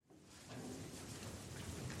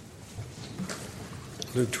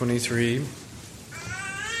Luke 23 and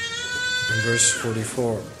verse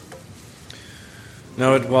 44.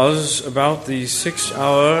 Now it was about the 6th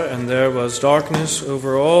hour, and there was darkness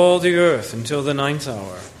over all the earth until the 9th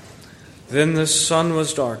hour. Then the sun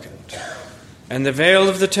was darkened, and the veil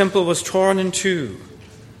of the temple was torn in two.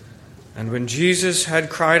 And when Jesus had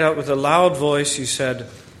cried out with a loud voice, he said,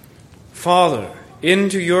 "Father,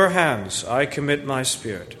 into your hands I commit my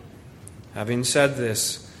spirit." Having said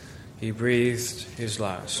this, he breathed his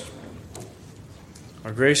last.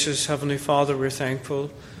 Our gracious Heavenly Father, we're thankful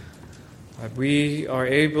that we are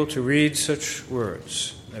able to read such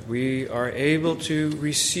words, that we are able to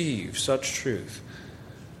receive such truth,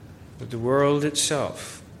 that the world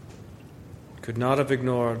itself could not have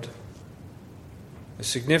ignored, the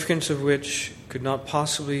significance of which could not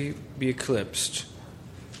possibly be eclipsed.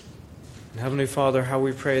 And Heavenly Father, how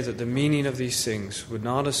we pray that the meaning of these things would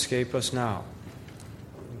not escape us now.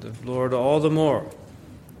 Lord, all the more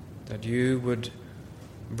that you would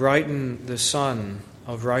brighten the sun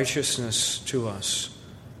of righteousness to us,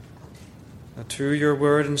 that through your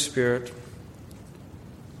word and spirit,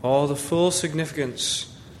 all the full significance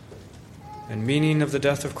and meaning of the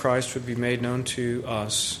death of Christ would be made known to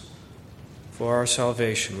us for our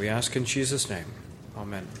salvation. We ask in Jesus' name.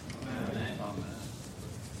 Amen.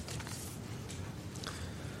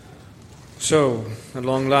 So, at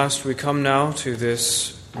long last, we come now to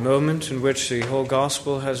this moment in which the whole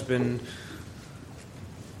gospel has been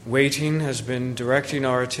waiting, has been directing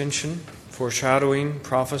our attention, foreshadowing,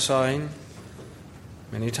 prophesying.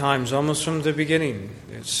 Many times, almost from the beginning,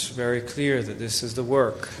 it's very clear that this is the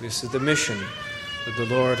work, this is the mission that the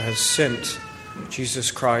Lord has sent Jesus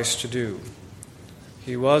Christ to do.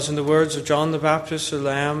 He was, in the words of John the Baptist, the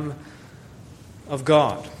Lamb of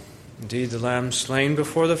God. Indeed, the Lamb slain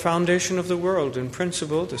before the foundation of the world. In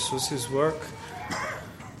principle, this was his work.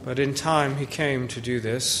 But in time, he came to do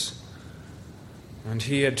this. And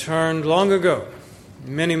he had turned long ago,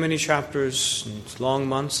 many, many chapters, and long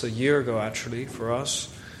months, a year ago actually, for us,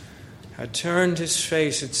 had turned his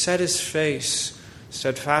face, had set his face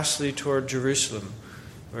steadfastly toward Jerusalem,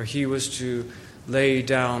 where he was to lay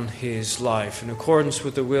down his life in accordance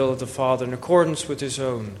with the will of the Father, in accordance with his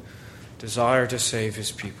own desire to save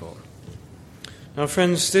his people. Now,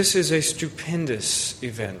 friends, this is a stupendous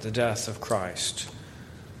event, the death of Christ.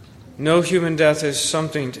 No human death is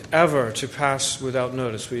something ever to pass without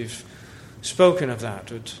notice. We've spoken of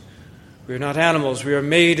that. We are not animals. We are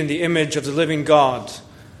made in the image of the living God.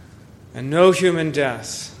 And no human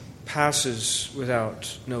death passes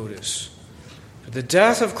without notice. But the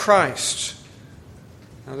death of Christ,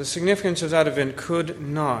 now the significance of that event could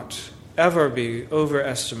not ever be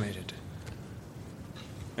overestimated.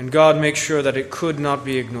 And God makes sure that it could not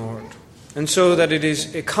be ignored. And so that it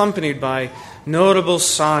is accompanied by notable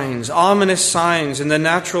signs, ominous signs in the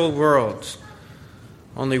natural world.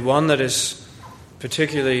 Only one that is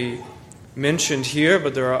particularly mentioned here,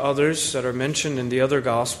 but there are others that are mentioned in the other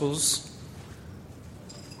Gospels.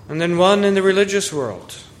 And then one in the religious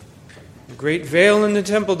world. The great veil in the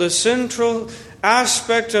temple, the central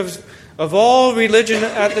aspect of all religion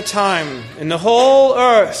at the time, in the whole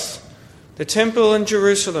earth, the temple in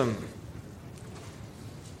Jerusalem.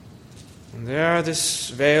 And there, this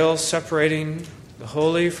veil separating the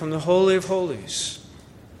holy from the holy of holies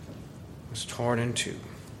was torn in two.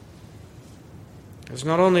 Because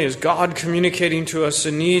not only is God communicating to us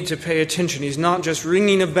the need to pay attention, He's not just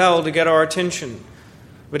ringing a bell to get our attention,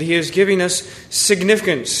 but He is giving us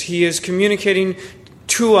significance. He is communicating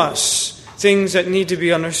to us things that need to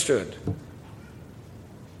be understood.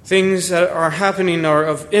 Things that are happening are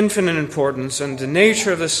of infinite importance, and the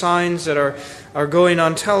nature of the signs that are going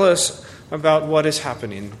on tell us about what is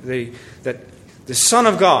happening. That the Son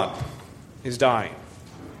of God is dying.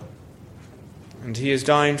 And He is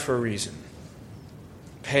dying for a reason.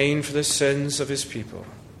 Paying for the sins of His people.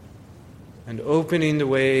 And opening the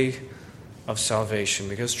way of salvation.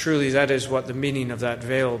 Because truly that is what the meaning of that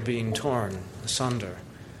veil being torn asunder.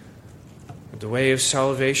 The way of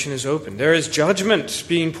salvation is open. There is judgment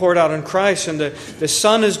being poured out on Christ, and the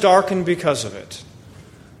sun is darkened because of it.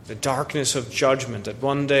 The darkness of judgment that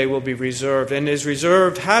one day will be reserved, and is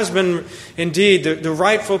reserved, has been indeed the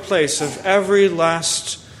rightful place of every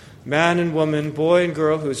last man and woman, boy and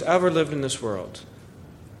girl who has ever lived in this world.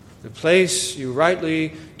 The place you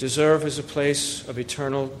rightly deserve is a place of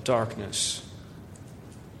eternal darkness.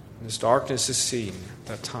 And this darkness is seen at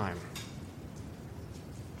that time.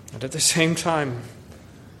 And at the same time,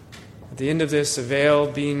 at the end of this, the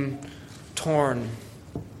veil being torn,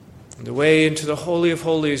 and the way into the Holy of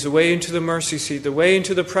Holies, the way into the mercy seat, the way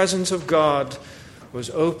into the presence of God was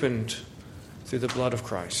opened through the blood of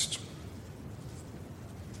Christ.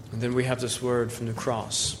 And then we have this word from the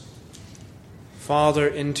cross. Father,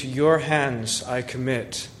 into your hands I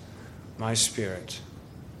commit my spirit.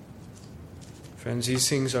 Friends, these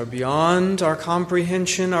things are beyond our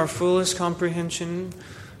comprehension, our fullest comprehension,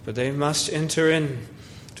 but they must enter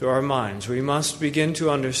into our minds. We must begin to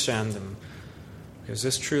understand them, because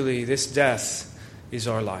this death is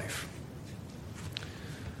our life.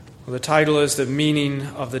 Well, the title is The Meaning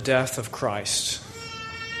of the Death of Christ.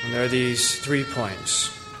 And there are these 3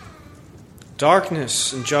 points.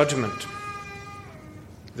 Darkness and judgment,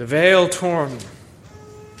 the veil torn,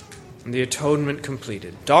 and the atonement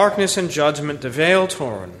completed. Darkness and judgment, the veil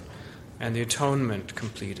torn, and the atonement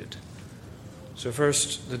completed. So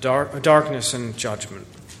first, the darkness and judgment.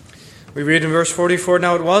 We read in verse 44,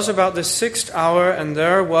 Now it was about the 6th hour, and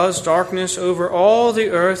there was darkness over all the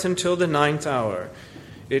earth until the 9th hour.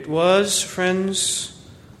 It was, friends,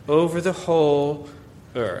 over the whole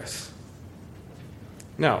earth.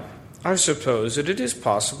 Now, I suppose that it is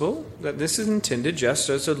possible that this is intended just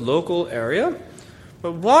as a local area.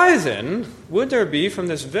 But why then would there be from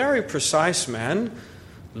this very precise man,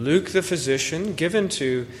 Luke the physician, given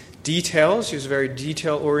to details? He was a very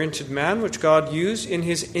detail-oriented man, which God used in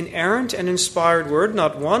his inerrant and inspired word,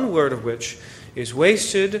 not one word of which is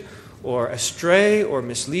wasted or astray or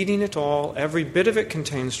misleading at all. Every bit of it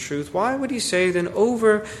contains truth. Why would he say then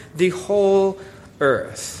over the whole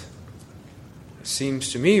earth? It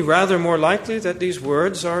seems to me rather more likely that these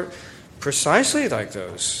words are precisely like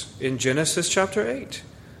those in Genesis chapter 8.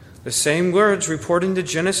 The same words reporting the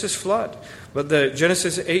Genesis flood. But the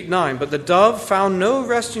Genesis 8:9. But the dove found no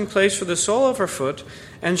resting place for the sole of her foot,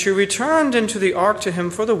 and she returned into the ark to him,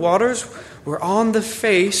 for the waters were on the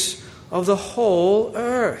face of the whole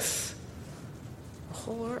earth. The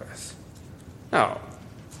whole earth. Now,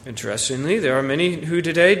 interestingly, there are many who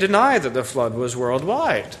today deny that the flood was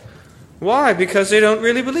worldwide. Why? Because they don't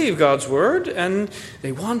really believe God's word, and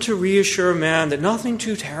they want to reassure man that nothing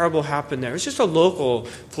too terrible happened there. It's just a local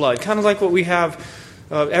flood, kind of like what we have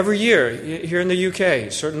every year here in the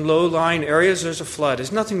UK. Certain low-lying areas, there's a flood.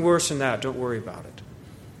 There's nothing worse than that. Don't worry about it.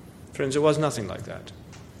 Friends, it was nothing like that.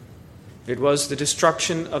 It was the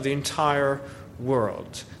destruction of the entire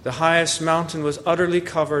world. The highest mountain was utterly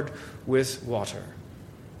covered with water.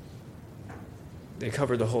 They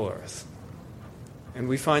covered the whole earth. And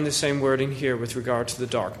we find the same wording here with regard to the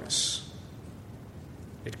darkness.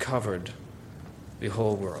 It covered the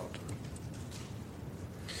whole world.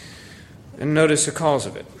 And notice the cause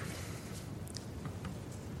of it.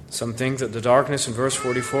 Some think that the darkness in verse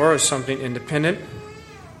 44 is something independent.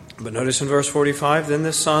 But notice in verse 45, then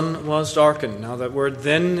the sun was darkened. Now that word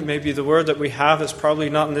then may be the word that we have. It's probably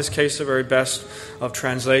not in this case the very best of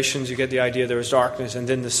translations. You get the idea there was darkness and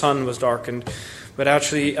then the sun was darkened. But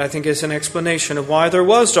actually, I think it's an explanation of why there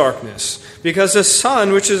was darkness. Because the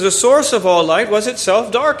sun, which is the source of all light, was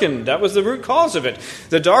itself darkened. That was the root cause of it.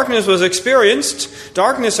 The darkness was experienced,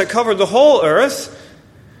 darkness that covered the whole earth,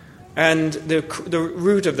 and the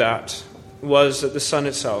root of that was that the sun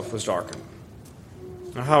itself was darkened.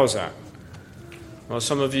 Now, how is that? Well,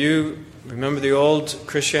 some of you remember the old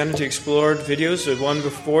Christianity Explored videos, the one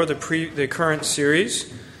before the current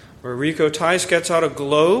series, where Rico Tice gets out a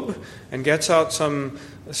globe and gets out some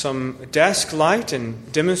desk light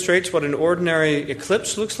and demonstrates what an ordinary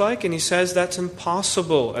eclipse looks like, and he says that's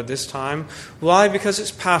impossible at this time. Why? Because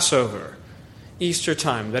it's Passover, Easter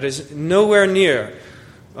time. That is nowhere near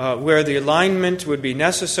where the alignment would be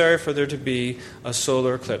necessary for there to be a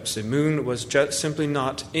solar eclipse. The moon was just simply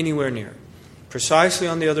not anywhere near, precisely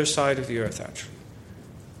on the other side of the earth, actually.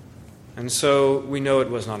 And so we know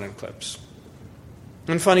it was not an eclipse.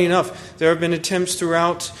 And funny enough, there have been attempts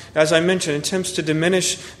throughout, as I mentioned, attempts to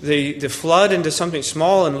diminish the flood into something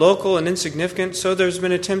small and local and insignificant. So there's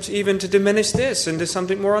been attempts even to diminish this into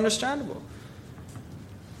something more understandable.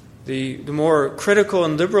 The more critical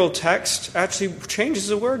and liberal text actually changes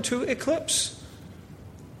the word to eclipse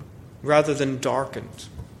rather than darkened.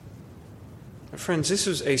 Friends, this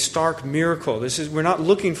is a stark miracle. We're not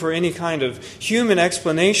looking for any kind of human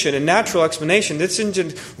explanation, a natural explanation. This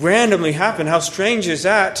didn't randomly happen. How strange is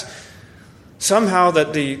that? Somehow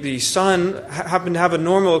that the sun happened to have a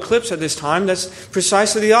normal eclipse at this time. That's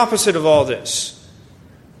precisely the opposite of all this.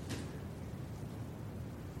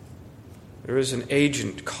 There is an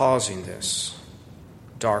agent causing this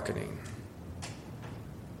darkening.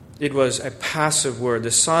 It was a passive word.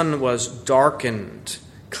 The sun was darkened,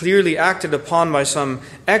 clearly acted upon by some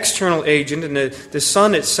external agent, and the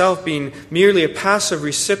sun itself being merely a passive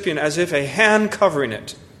recipient, as if a hand covering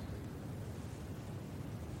it.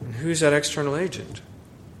 And who's that external agent?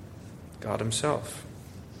 God Himself.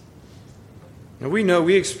 Now we know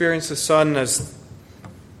we experience the sun as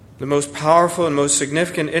the most powerful and most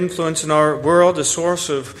significant influence in our world, the source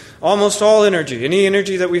of almost all energy. Any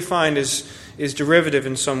energy that we find is derivative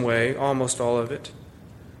in some way, almost all of it.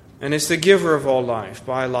 And it's the giver of all life,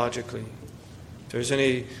 biologically. If there's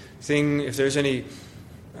any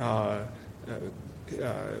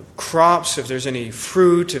crops, if there's any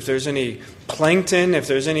fruit, if there's any plankton, if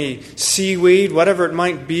there's any seaweed, whatever it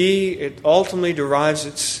might be, it ultimately derives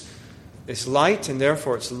its light and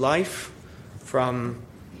therefore its life from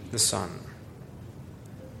the sun.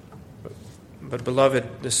 But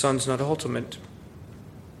beloved, the sun's not ultimate.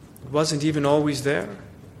 It wasn't even always there.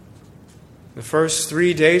 The first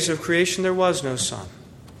 3 days of creation there was no sun.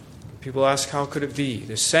 People ask, how could it be?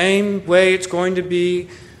 The same way it's going to be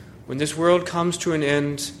when this world comes to an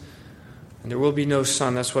end, and there will be no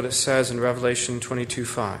sun. That's what it says in Revelation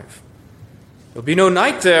 22:5. There'll be no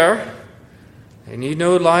night there. They need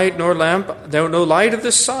no light nor lamp, no light of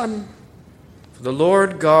the sun. For the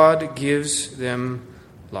Lord God gives them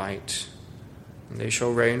light, and they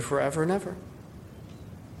shall reign forever and ever.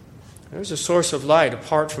 There's a source of light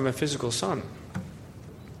apart from a physical sun.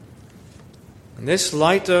 And this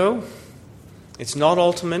light, though, it's not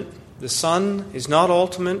ultimate. The sun is not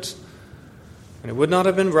ultimate. And it would not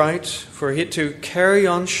have been right for it to carry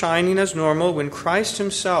on shining as normal when Christ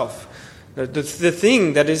himself, the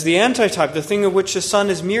thing that is the antitype, the thing of which the sun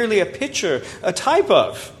is merely a picture, a type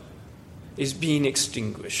of, is being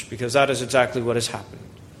extinguished, because that is exactly what has happened.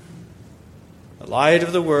 The light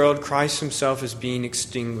of the world, Christ himself, is being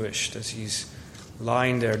extinguished as he's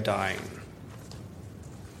lying there dying.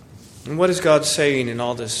 And what is God saying in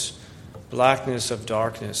all this blackness of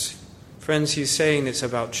darkness? Friends, he's saying it's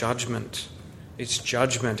about judgment. It's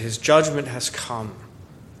judgment. His judgment has come.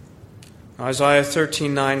 Isaiah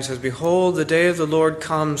 13:9 says, "Behold, the day of the Lord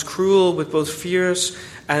comes, cruel with both fierce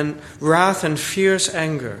and wrath and fierce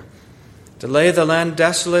anger, to lay the land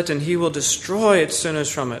desolate, and he will destroy its sinners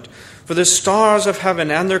from it. For the stars of heaven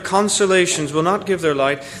and their constellations will not give their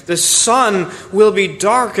light. The sun will be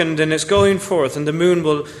darkened in its going forth, and the moon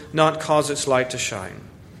will not cause its light to shine.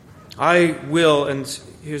 I will," and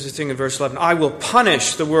here's the thing in verse 11, "I will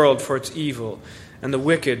punish the world for its evil and the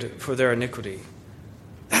wicked for their iniquity."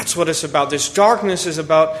 That's what it's about. This darkness is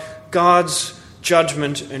about God's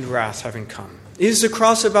judgment and wrath having come. Is the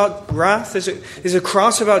cross about wrath? Is the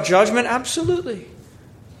cross about judgment? Absolutely.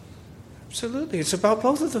 Absolutely. It's about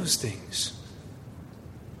both of those things.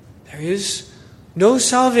 There is no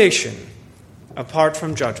salvation apart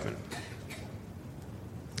from judgment.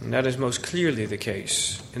 And that is most clearly the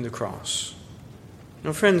case in the cross.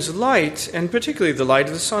 Now, friends, light, and particularly the light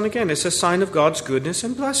of the sun, again, is a sign of God's goodness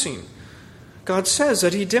and blessing. God says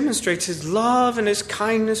that he demonstrates his love and his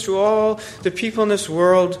kindness to all the people in this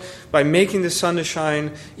world by making the sun to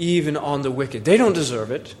shine even on the wicked. They don't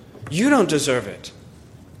deserve it. You don't deserve it.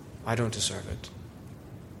 I don't deserve it.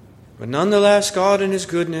 But nonetheless, God in his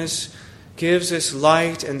goodness gives this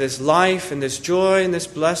light and this life and this joy and this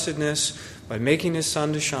blessedness by making his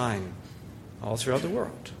sun to shine all throughout the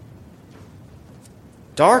world.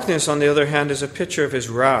 Darkness, on the other hand, is a picture of his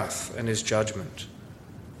wrath and his judgment,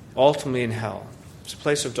 ultimately in hell. It's a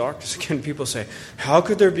place of darkness. Again, people say, how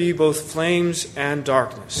could there be both flames and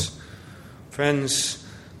darkness? Friends,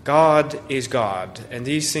 God is God, and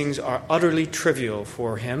these things are utterly trivial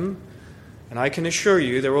for him. And I can assure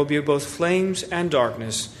you there will be both flames and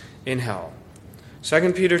darkness in hell.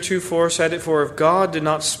 2 Peter 2:4 said it, "For if God did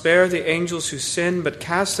not spare the angels who sinned, but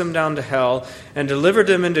cast them down to hell, and delivered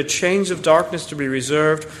them into chains of darkness to be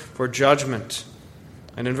reserved for judgment."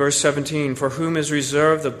 And in verse 17, "For whom is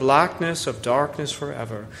reserved the blackness of darkness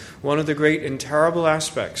forever." One of the great and terrible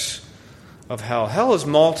aspects of hell. Hell is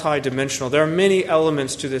multidimensional. There are many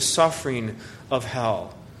elements to this suffering of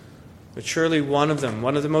hell. But surely one of them,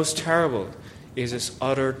 one of the most terrible, is its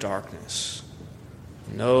utter darkness.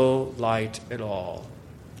 No light at all.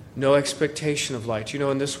 No expectation of light. You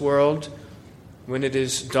know, in this world, when it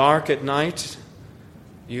is dark at night,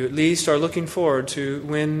 you at least are looking forward to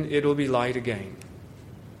when it will be light again.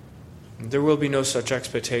 There will be no such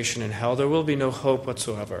expectation in hell. There will be no hope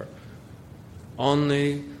whatsoever.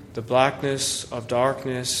 Only the blackness of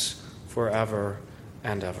darkness forever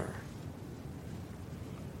and ever.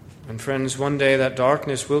 And friends, one day that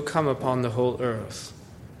darkness will come upon the whole earth.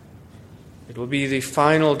 It will be the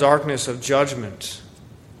final darkness of judgment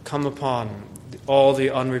come upon all the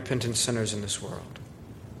unrepentant sinners in this world.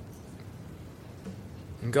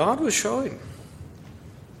 And God was showing.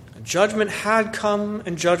 Judgment had come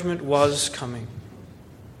and judgment was coming.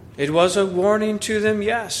 It was a warning to them,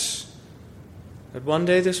 yes, that one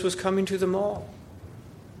day this was coming to them all.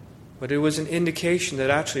 But it was an indication that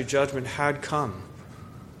actually judgment had come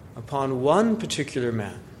upon one particular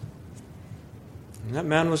man, And that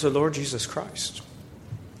man was the Lord Jesus Christ.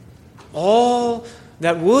 All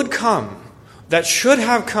that would come, that should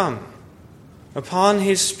have come upon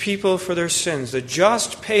his people for their sins, the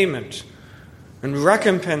just payment and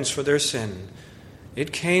recompense for their sin,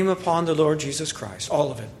 it came upon the Lord Jesus Christ,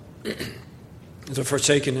 all of it. The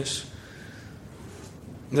forsakenness,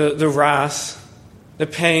 the wrath, the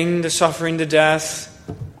pain, the suffering, the death,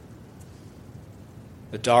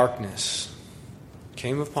 the darkness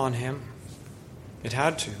came upon him. It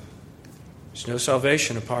had to. There's no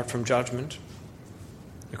salvation apart from judgment.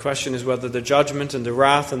 The question is whether the judgment and the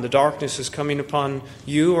wrath and the darkness is coming upon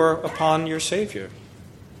you or upon your Savior.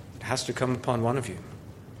 It has to come upon one of you.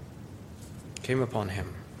 It came upon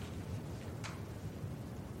him.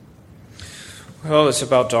 Well, it's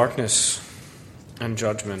about darkness and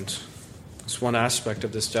judgment. It's one aspect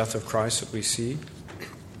of this death of Christ that we see.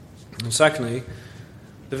 And secondly,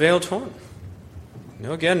 the veil torn.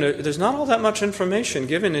 Again, there's not all that much information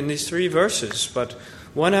given in these 3 verses, but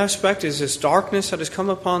one aspect is this darkness that has come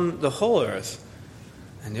upon the whole earth,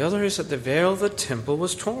 and the other is that the veil of the temple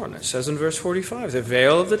was torn. It says in verse 45, the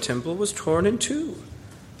veil of the temple was torn in 2.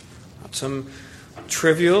 Not some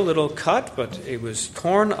trivial little cut, but it was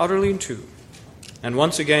torn utterly in 2. And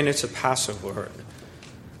once again, it's a passive word.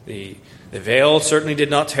 The veil certainly did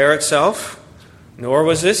not tear itself, nor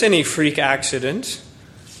was this any freak accident.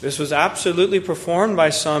 This was absolutely performed by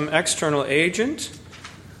some external agent.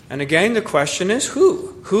 And again, the question is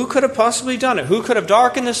who? Who could have possibly done it? Who could have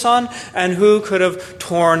darkened the sun, and who could have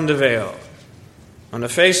torn the veil? On the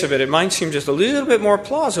face of it, it might seem just a little bit more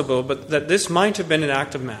plausible, but that this might have been an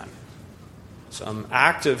act of man. Some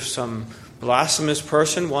act of some blasphemous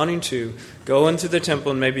person wanting to go into the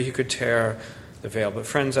temple, and maybe he could tear the veil. But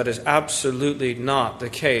friends, that is absolutely not the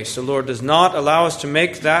case. The Lord does not allow us to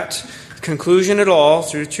make that conclusion at all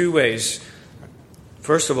through 2 ways.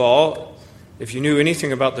 First of all, if you knew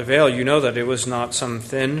anything about the veil, you know that it was not some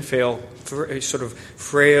thin, sort of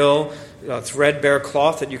frail, threadbare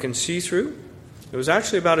cloth that you can see through. It was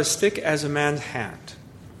actually about as thick as a man's hand.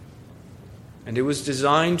 And it was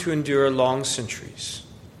designed to endure long centuries.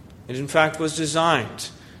 It in fact was designed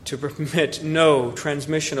to permit no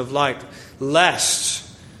transmission of light, lest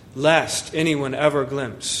anyone ever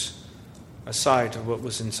glimpse a sight of what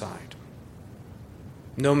was inside.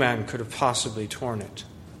 No man could have possibly torn it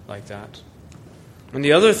like that. And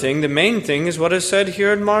the other thing, the main thing, is what is said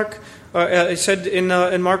here in Mark. It said in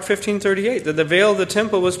Mark 15:38 that the veil of the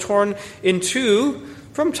temple was torn in 2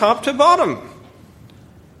 from top to bottom.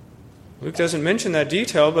 Luke doesn't mention that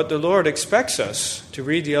detail, but the Lord expects us to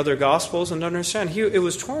read the other Gospels and understand. It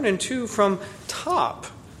was torn in 2 from top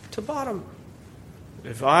to bottom.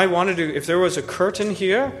 If there was a curtain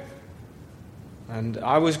here, and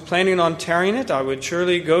I was planning on tearing it, I would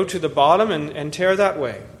surely go to the bottom and tear that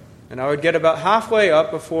way. And I would get about halfway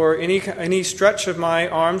up before any stretch of my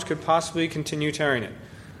arms could possibly continue tearing it.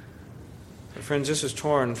 But friends, this is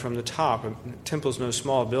torn from the top. The temple's no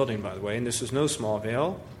small building, by the way, and this is no small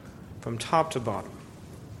veil, from top to bottom.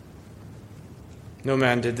 No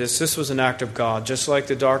man did this. This was an act of God, just like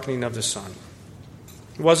the darkening of the sun.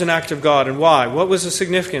 It was an act of God. And why? What was the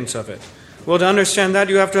significance of it? Well, to understand that,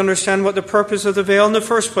 you have to understand what the purpose of the veil in the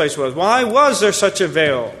first place was. Why was there such a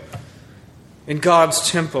veil in God's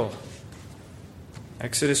temple?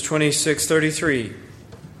 Exodus 26:33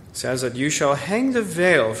 says that you shall hang the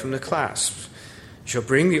veil from the clasps. You shall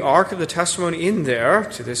bring the ark of the testimony in there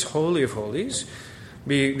to this Holy of Holies.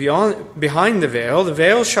 Behind the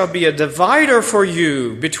veil shall be a divider for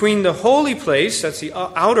you between the holy place, that's the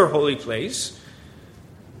outer holy place,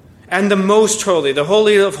 and the most holy, the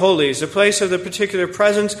Holy of Holies, the place of the particular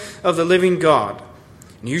presence of the living God.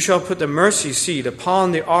 And you shall put the mercy seat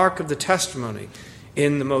upon the ark of the testimony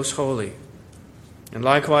in the most holy. And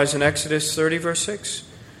likewise in Exodus 30, verse 6,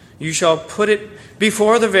 you shall put it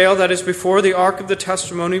before the veil, that is before the ark of the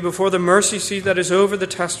testimony, before the mercy seat that is over the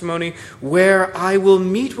testimony, where I will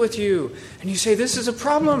meet with you. And you say, this is a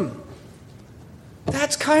problem.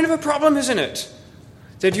 That's kind of a problem, isn't it?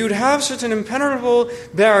 That you'd have such an impenetrable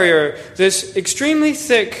barrier, this extremely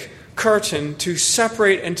thick curtain to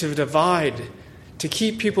separate and to divide, to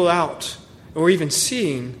keep people out, or even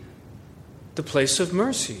seeing the place of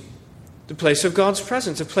mercy, the place of God's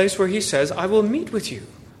presence, a place where He says, I will meet with you.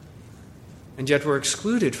 And yet we're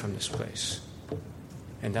excluded from this place.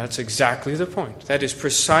 And that's exactly the point. That is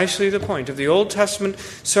precisely the point of the Old Testament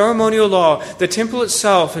ceremonial law, the temple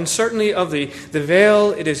itself, and certainly of the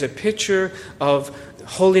veil. It is a picture of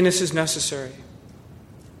holiness is necessary.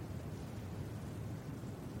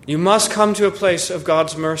 You must come to a place of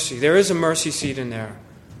God's mercy. There is a mercy seat in there.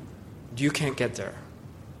 You can't get there.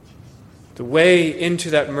 The way into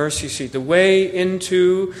that mercy seat, the way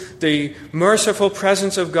into the merciful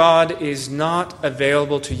presence of God is not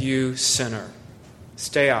available to you, sinner.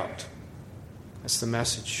 Stay out. That's the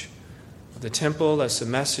message of the temple. That's the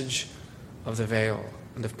message of the veil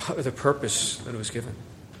and the purpose that it was given.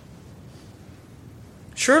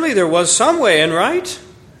 Surely there was some way in, right?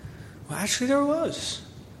 Well, actually there was.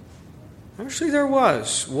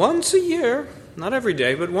 Once a year, not every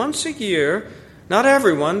day, but once a year, not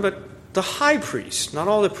everyone, but the high priest, not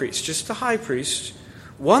all the priests, just the high priest.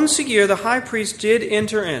 Once a year, the high priest did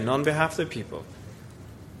enter in on behalf of the people.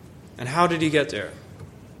 And how did he get there?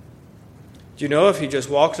 Do you know if he just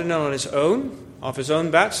walked in on his own, off his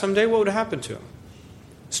own bat someday, what would happen to him?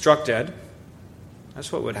 Struck dead.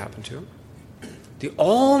 That's what would happen to him. The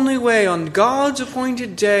only way on God's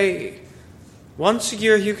appointed day, once a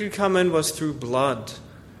year he could come in, was through blood.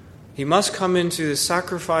 He must come into the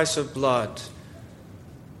sacrifice of blood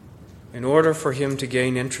in order for him to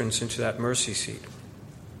gain entrance into that mercy seat.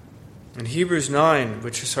 And Hebrews 9,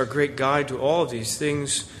 which is our great guide to all of these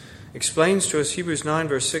things, explains to us, Hebrews 9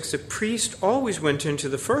 verse 6, the priest always went into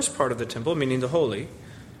the first part of the temple, meaning the holy,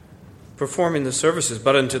 performing the services,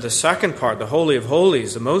 but into the second part, the Holy of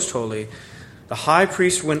Holies, the most holy, the high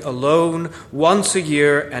priest went alone once a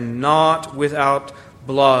year and not without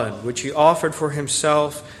blood, which he offered for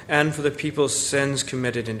himself and for the people's sins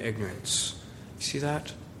committed in ignorance. You see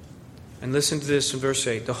that? And listen to this in verse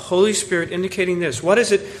 8. The Holy Spirit indicating this. What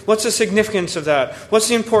is it? What's the significance of that? What's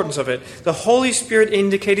the importance of it? The Holy Spirit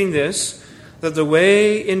indicating this, that the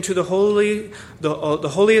way into the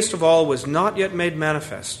holiest of all was not yet made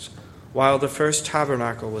manifest, while the first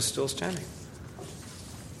tabernacle was still standing.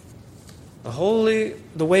 The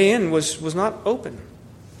way in was not open.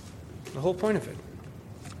 The whole point of it.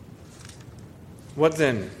 What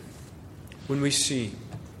then? When we see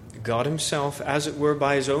God himself, as it were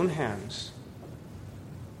by his own hands,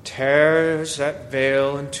 tears that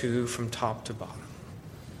veil in two from top to bottom.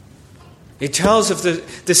 It tells of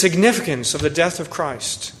the significance of the death of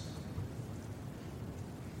Christ.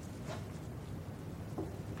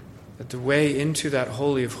 That the way into that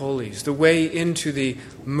Holy of Holies, the way into the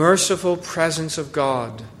merciful presence of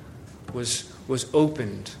God was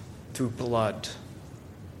opened through blood.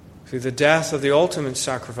 Through the death of the ultimate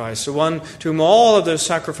sacrifice, the one to whom all of those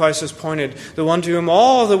sacrifices pointed, the one to whom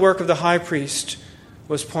all the work of the high priest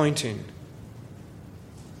was pointing.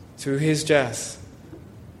 Through his death,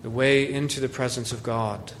 the way into the presence of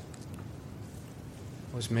God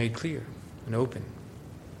was made clear and open.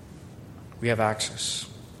 We have access.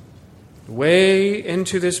 The way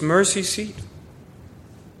into this mercy seat.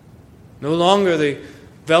 No longer the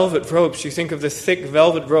velvet ropes. You think of the thick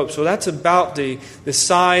velvet ropes. Well, that's about the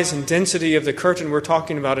size and density of the curtain we're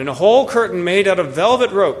talking about. And a whole curtain made out of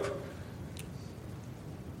velvet rope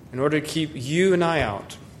in order to keep you and I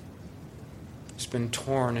out. It's been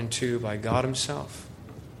torn in two by God himself.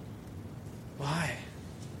 Why?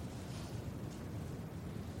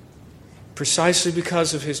 Precisely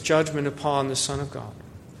because of his judgment upon the Son of God.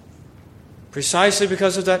 Precisely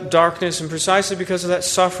because of that darkness and precisely because of that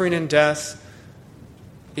suffering and death,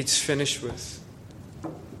 it's finished with.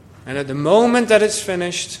 And at the moment that it's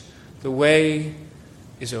finished, the way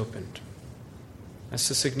is opened. That's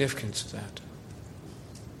the significance of that.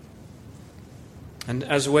 And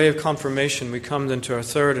as a way of confirmation, we come then to our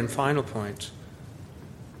third and final point.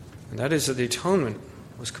 And that is that the atonement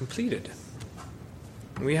was completed.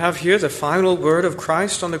 We have here the final word of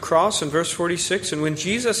Christ on the cross in verse 46. And when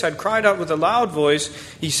Jesus had cried out with a loud voice,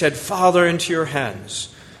 he said, Father, into your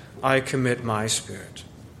hands I commit my spirit.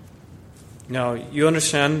 Now, you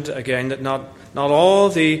understand, again, that not all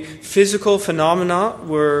the physical phenomena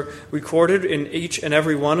were recorded in each and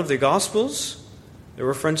every one of the Gospels. There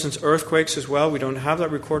were, for instance, earthquakes as well. We don't have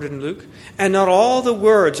that recorded in Luke. And not all the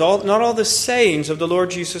words, not all the sayings of the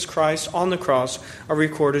Lord Jesus Christ on the cross are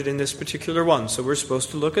recorded in this particular one. So we're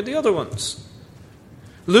supposed to look at the other ones.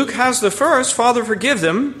 Luke has the first, Father, forgive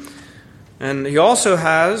them. And he also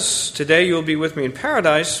has, today you'll be with me in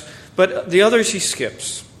paradise. But the others he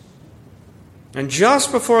skips. And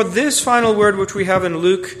just before this final word, which we have in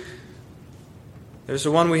Luke, there's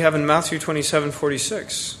the one we have in Matthew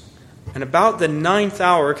 27:46. And about the 9th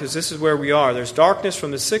hour, because this is where we are, there's darkness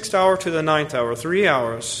from the 6th hour to the 9th hour, 3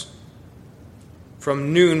 hours.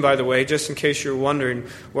 From noon, by the way, just in case you're wondering,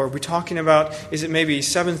 what are we talking about? Is it maybe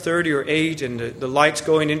 7:30 or 8 and the light's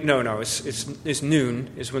going in? No, it's noon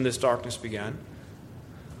is when this darkness began.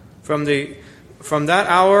 From that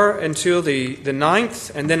hour until the 9th,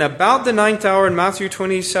 and then about the 9th hour in Matthew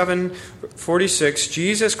 27:46,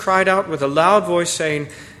 Jesus cried out with a loud voice saying,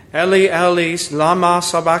 Eli, Eli, lama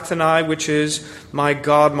sabachthani, which is, my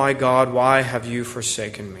God, why have you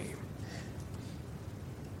forsaken me?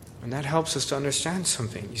 And that helps us to understand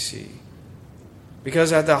something, you see.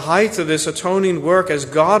 Because at the height of this atoning work, as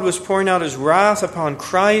God was pouring out his wrath upon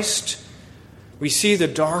Christ, we see the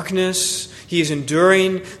darkness. He is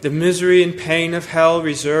enduring the misery and pain of hell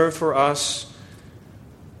reserved for us.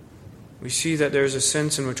 We see that there is a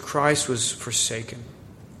sense in which Christ was forsaken.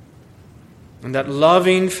 And that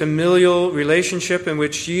loving, familial relationship in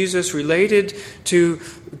which Jesus related to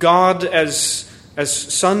God as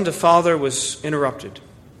son to father was interrupted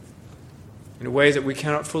in a way that we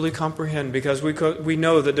cannot fully comprehend, because we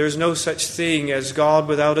know that there's no such thing as God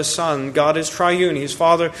without a Son. God is triune. He's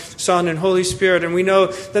Father, Son, and Holy Spirit. And we know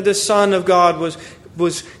that the Son of God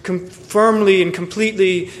was firmly and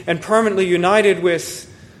completely and permanently united with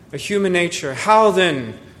a human nature. How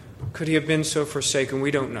then could he have been so forsaken?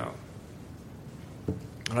 We don't know.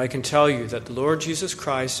 And I can tell you that the Lord Jesus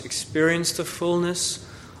Christ experienced the fullness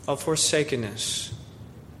of forsakenness.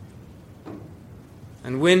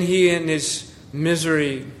 And when he in his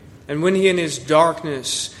misery, and when he in his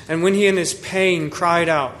darkness, and when he in his pain cried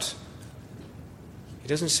out, he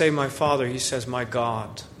doesn't say, my Father, he says, my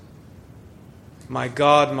God. My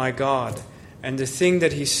God, my God. And the thing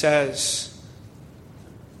that he says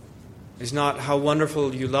is not, how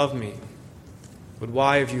wonderful you love me, but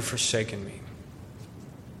why have you forsaken me?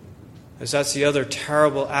 As that's the other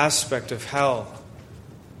terrible aspect of hell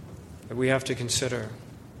that we have to consider.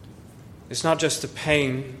 It's not just the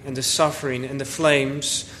pain and the suffering and the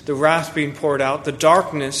flames, the wrath being poured out, the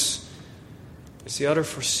darkness. It's the utter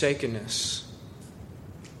forsakenness.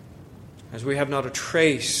 As we have not a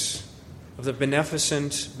trace of the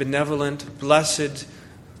beneficent, benevolent, blessed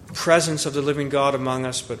presence of the living God among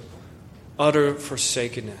us, but utter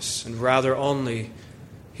forsakenness, and rather only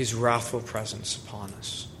his wrathful presence upon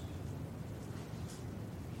us.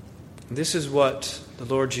 And this is what the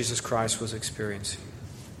Lord Jesus Christ was experiencing.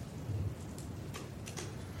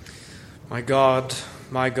 My God,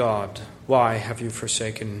 why have you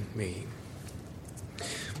forsaken me?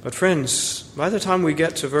 But friends, by the time we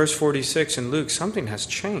get to verse 46 in Luke, something has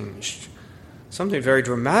changed. Something very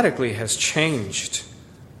dramatically has changed.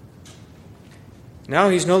 Now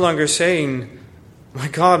he's no longer saying, my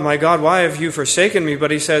God, why have you forsaken me?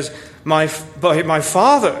 But he says, my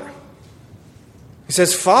Father. He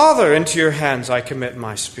says, Father, into your hands I commit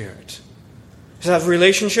my spirit. That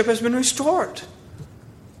relationship has been restored.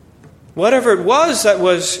 Whatever it was that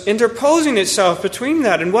was interposing itself between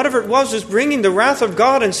that, and whatever it was bringing the wrath of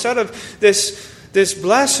God instead of this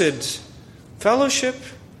blessed fellowship,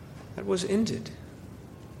 that was ended.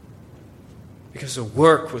 Because the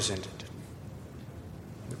work was ended.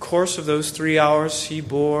 In the course of those 3 hours, he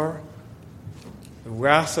bore the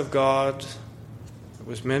wrath of God that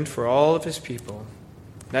was meant for all of his people.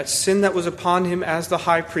 That sin that was upon him as the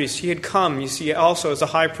high priest. He had come, you see, also as the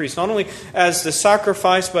high priest. Not only as the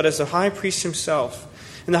sacrifice, but as the high priest himself.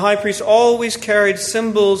 And the high priest always carried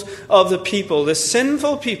symbols of the people, the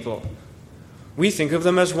sinful people. We think of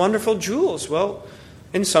them as wonderful jewels. Well,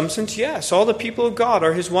 in some sense, yes. All the people of God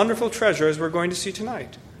are his wonderful treasure, as we're going to see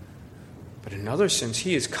tonight. But in another sense,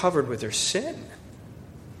 he is covered with their sin.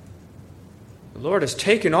 The Lord has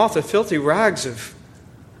taken off the filthy rags of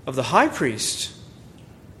the high priest.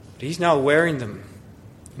 He's now wearing them,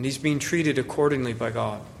 and he's being treated accordingly by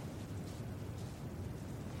God.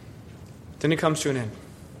 Then it comes to an end.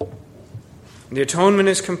 And the atonement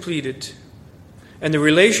is completed, and the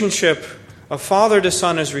relationship of father to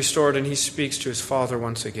son is restored, and he speaks to his Father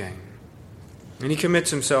once again. And he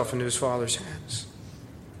commits himself into his Father's hands.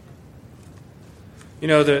 You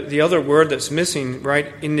know, the other word that's missing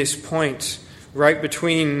right in this point, right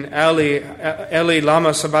between Eli,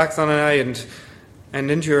 lama sabachthani, and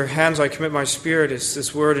into your hands I commit my spirit, is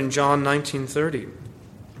this word in John 19:30.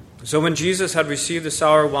 So when Jesus had received the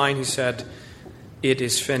sour wine, he said, it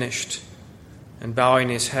is finished. And bowing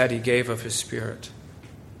his head, he gave of his spirit.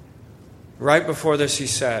 Right before this he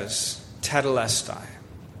says, tetelestai.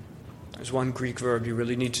 There's one Greek verb you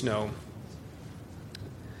really need to know.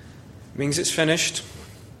 It means it's finished.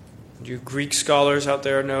 You Greek scholars out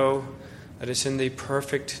there know that it's in the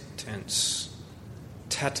perfect tense.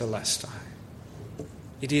 Tetelestai.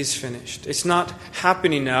 It is finished. It's not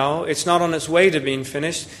happening now. It's not on its way to being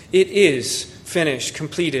finished. It is finished,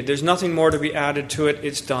 completed. There's nothing more to be added to it.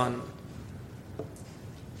 It's done.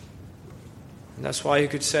 And that's why you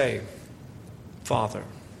could say, Father.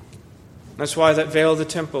 That's why that veil of the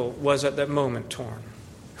temple was at that moment torn.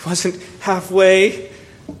 It wasn't halfway.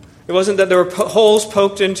 It wasn't that there were holes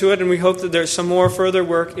poked into it and we hope that there's some more further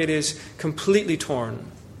work. It is completely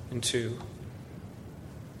torn in two.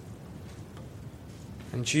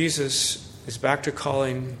 And Jesus is back to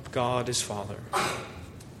calling God his Father.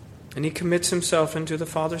 And he commits himself into the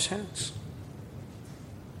Father's hands.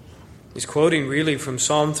 He's quoting really from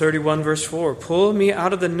Psalm 31 verse 4. Pull me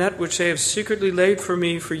out of the net which they have secretly laid for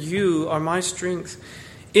me, for you are my strength.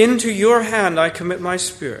 Into your hand I commit my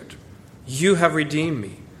spirit. You have redeemed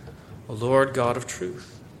me, O Lord God of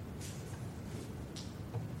truth.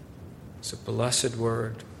 It's a blessed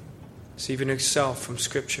word. It's even itself from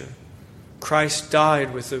Scripture. Christ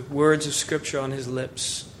died with the words of Scripture on his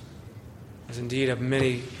lips, as indeed have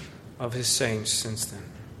many of his saints since then.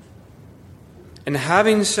 And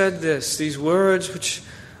having said this, these words which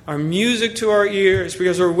are music to our ears,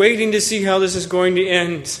 because we're waiting to see how this is going to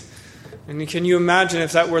end. And can you imagine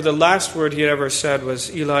if that were the last word he had ever said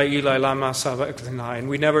was, Eli, Eli, lama sabachthani, and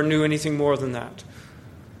we never knew anything more than that?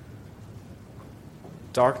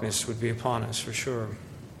 Darkness would be upon us for sure.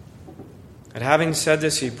 And having said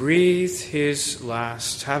this, he breathed his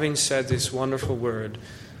last. Having said this wonderful word,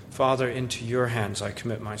 Father, into your hands I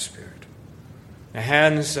commit my spirit. The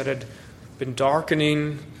hands that had been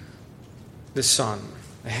darkening the sun,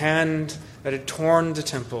 the hand that had torn the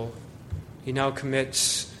temple, he now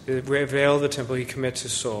commits, the veil of the temple, he commits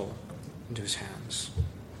his soul into his hands.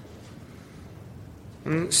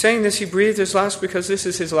 And saying this, he breathed his last because this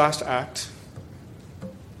is his last act.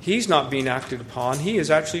 He's not being acted upon. He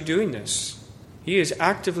is actually doing this. He is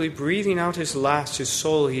actively breathing out his last, his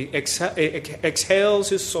soul. He exhales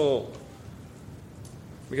his soul.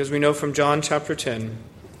 Because we know from John chapter 10,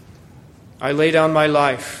 I lay down my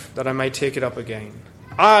life that I might take it up again.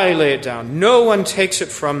 I lay it down. No one takes it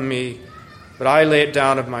from me, but I lay it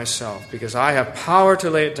down of myself, because I have power to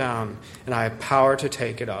lay it down, and I have power to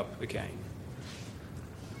take it up again.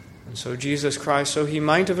 And so Jesus Christ, so he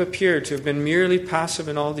might have appeared to have been merely passive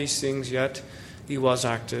in all these things, yet he was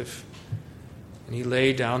active. And he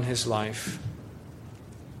laid down his life.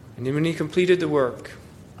 And then when he completed the work,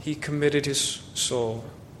 he committed his soul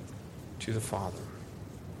to the Father.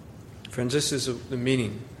 Friends, this is the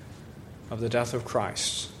meaning of the death of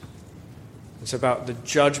Christ. It's about the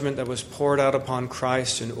judgment that was poured out upon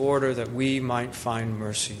Christ in order that we might find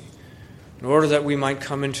mercy, in order that we might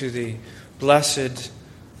come into the blessed,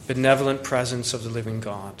 benevolent presence of the living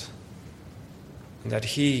God, and that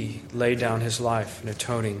he laid down his life in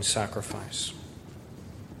atoning sacrifice.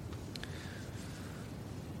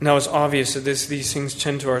 Now, it's obvious that these things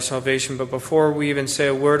tend to our salvation, but before we even say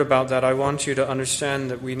a word about that, I want you to understand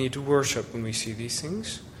that we need to worship when we see these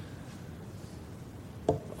things.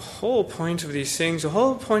 The whole point of these things, the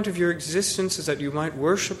whole point of your existence is that you might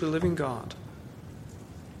worship the living God.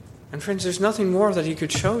 And friends, there's nothing more that he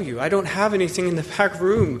could show you. I don't have anything in the back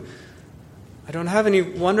room. I don't have any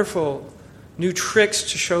wonderful new tricks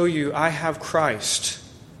to show you. I have Christ.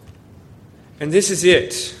 And this is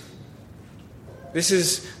it. This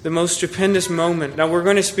is the most stupendous moment. Now, we're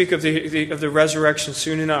going to speak of the resurrection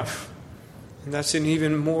soon enough. And that's an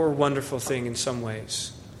even more wonderful thing in some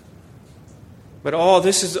ways. But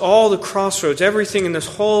this is all the crossroads, everything in this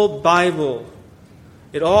whole Bible.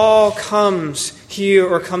 It all comes here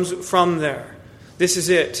or comes from there. This is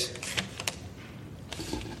it.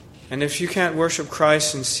 And if you can't worship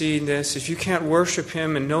Christ and seeing this, if you can't worship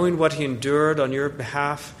him and knowing what he endured on your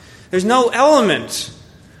behalf, there's no element.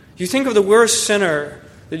 You think of the worst sinner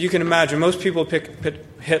that you can imagine. Most people pick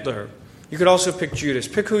Hitler. You could also pick Judas.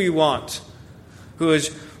 Pick who you want. Who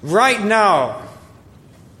is right now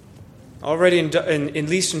already at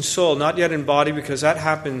least in soul, not yet in body, because that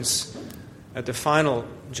happens at the final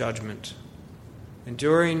judgment,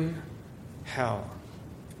 enduring hell.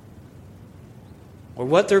 Or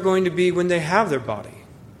what they're going to be when they have their body,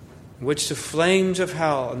 in which the flames of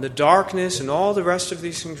hell and the darkness and all the rest of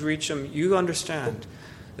these things reach them. You understand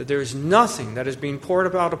that there is nothing that is being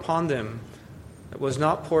poured out upon them that was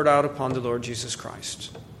not poured out upon the Lord Jesus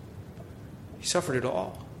Christ. He suffered it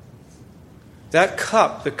all. That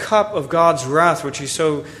cup, the cup of God's wrath, which he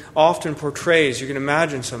so often portrays, you can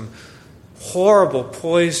imagine some horrible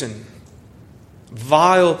poison,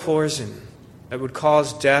 vile poison that would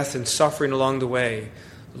cause death and suffering along the way.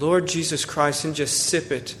 Lord Jesus Christ didn't just sip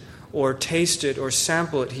it or taste it or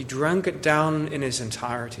sample it. He drank it down in its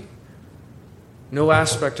entirety. No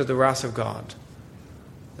aspect of the wrath of God,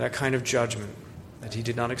 that kind of judgment that he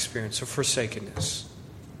did not experience, of forsakenness,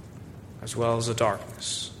 as well as the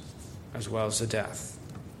darkness, as well as the death.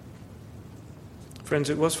 Friends,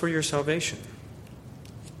 it was for your salvation.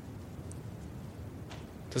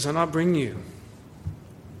 Does that not bring you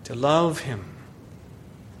to love him,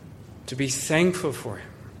 to be thankful for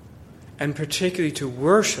him, and particularly to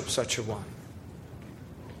worship such a one?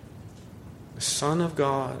 The Son of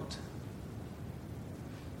God,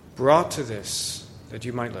 brought to this that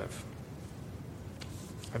you might live.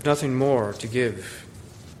 I have nothing more to give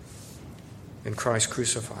than Christ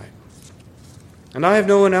crucified. And I have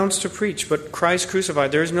no one else to preach but Christ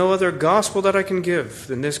crucified. There is no other gospel that I can give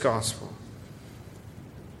than this gospel.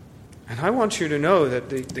 And I want you to know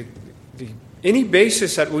that any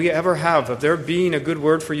basis that we ever have of there being a good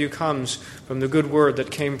word for you comes from the good word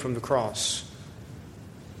that came from the cross.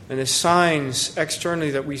 And the signs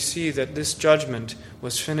externally that we see that this judgment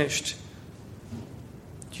was finished.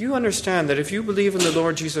 Do you understand that if you believe in the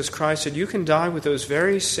Lord Jesus Christ, that you can die with those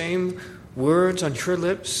very same words on your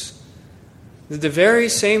lips? The very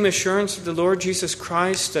same assurance of the Lord Jesus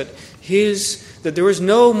Christ that there was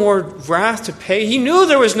no more wrath to pay. He knew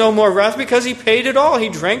there was no more wrath because he paid it all. He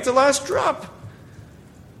drank the last drop.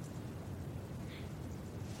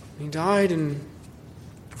 He died in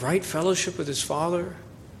right fellowship with his Father.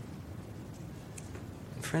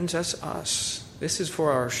 And friends, that's us. This is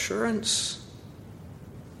for our assurance.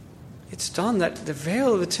 It's done. That the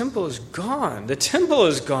veil of the temple is gone. The temple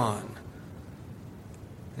is gone.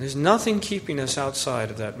 There's nothing keeping us outside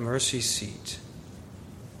of that mercy seat.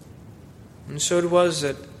 And so it was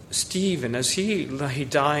that Stephen, as he lay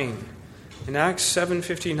dying, in Acts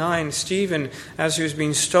 7:59, Stephen, as he was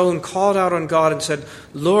being stoned, called out on God and said,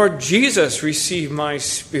 "Lord Jesus, receive my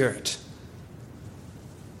spirit."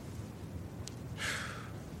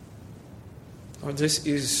 Lord, this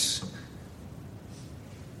is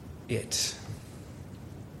it.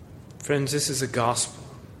 Friends, this is the gospel.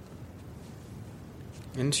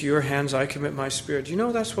 Into your hands I commit my spirit. You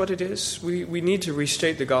know that's what it is? We need to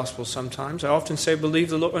restate the gospel sometimes. I often say,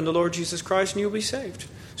 believe in the Lord Jesus Christ and you'll be saved.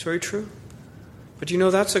 It's very true. But you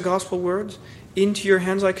know that's the gospel word? Into your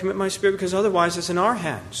hands I commit my spirit, because otherwise it's in our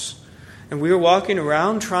hands. And we are walking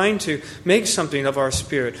around trying to make something of our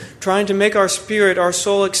spirit, trying to make our spirit, our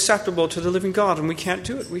soul acceptable to the living God, and we can't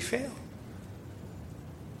do it. We fail.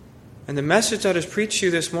 And the message that is preached to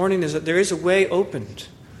you this morning is that there is a way opened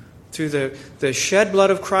through the shed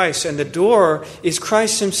blood of Christ, and the door is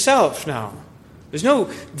Christ himself now. There's no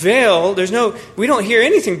veil, we don't hear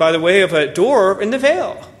anything by the way of a door in the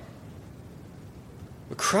veil.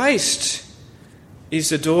 But Christ is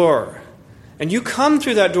the door. And you come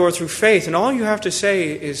through that door through faith, and all you have to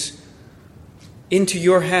say is, into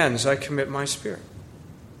your hands I commit my spirit.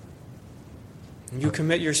 And you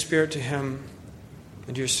commit your spirit to him,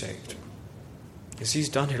 and you're saved. Because he's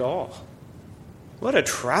done it all. What a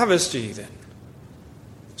travesty, then.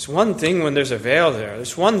 It's one thing when there's a veil there.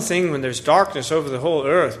 It's one thing when there's darkness over the whole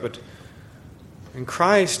earth. But when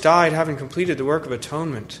Christ died, having completed the work of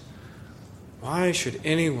atonement, why should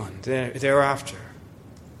anyone thereafter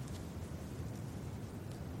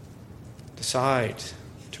decide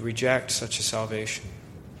to reject such a salvation?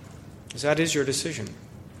 Because that is your decision.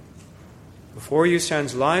 Before you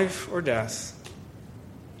stands life or death,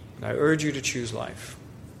 and I urge you to choose life.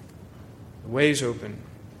 The way is open.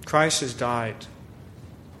 Christ has died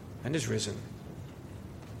and is risen.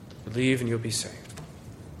 Believe and you'll be saved.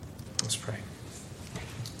 Let's pray.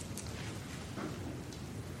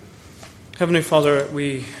 Heavenly Father,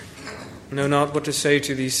 we know not what to say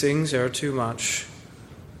to these things. There are too much.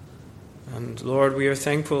 And Lord, we are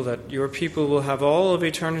thankful that your people will have all of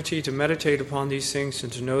eternity to meditate upon these things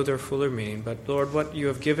and to know their fuller meaning. But Lord, what you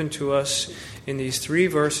have given to us in these 3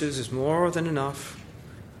 verses is more than enough.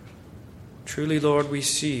 Truly, Lord, we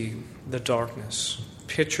see the darkness,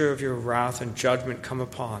 picture of your wrath and judgment come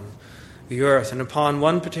upon the earth and upon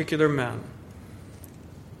one particular man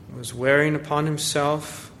who was wearing upon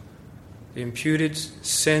himself the imputed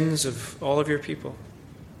sins of all of your people.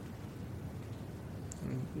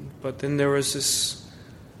 But then there was this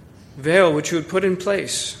veil which you had put in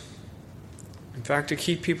place, in fact, to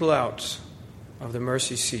keep people out of the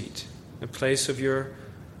mercy seat, the place of the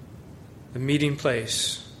meeting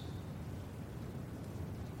place,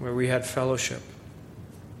 where we had fellowship.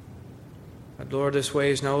 But Lord, this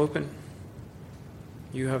way is now open.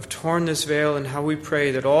 You have torn this veil, and how we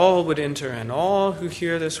pray that all would enter, and all who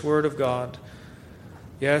hear this word of God,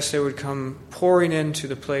 yes, they would come pouring into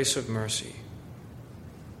the place of mercy.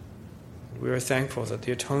 We are thankful that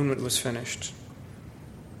the atonement was finished.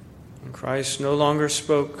 And Christ no longer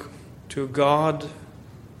spoke to God,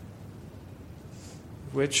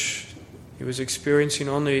 which he was experiencing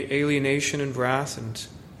only alienation and wrath and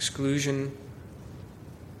exclusion,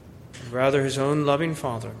 but rather his own loving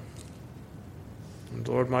Father. And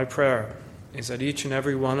Lord, my prayer is that each and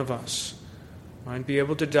every one of us might be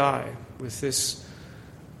able to die with this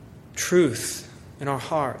truth in our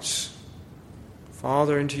hearts.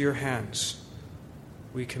 Father, into your hands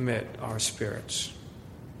we commit our spirits.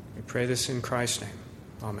 We pray this in Christ's name.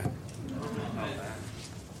 Amen.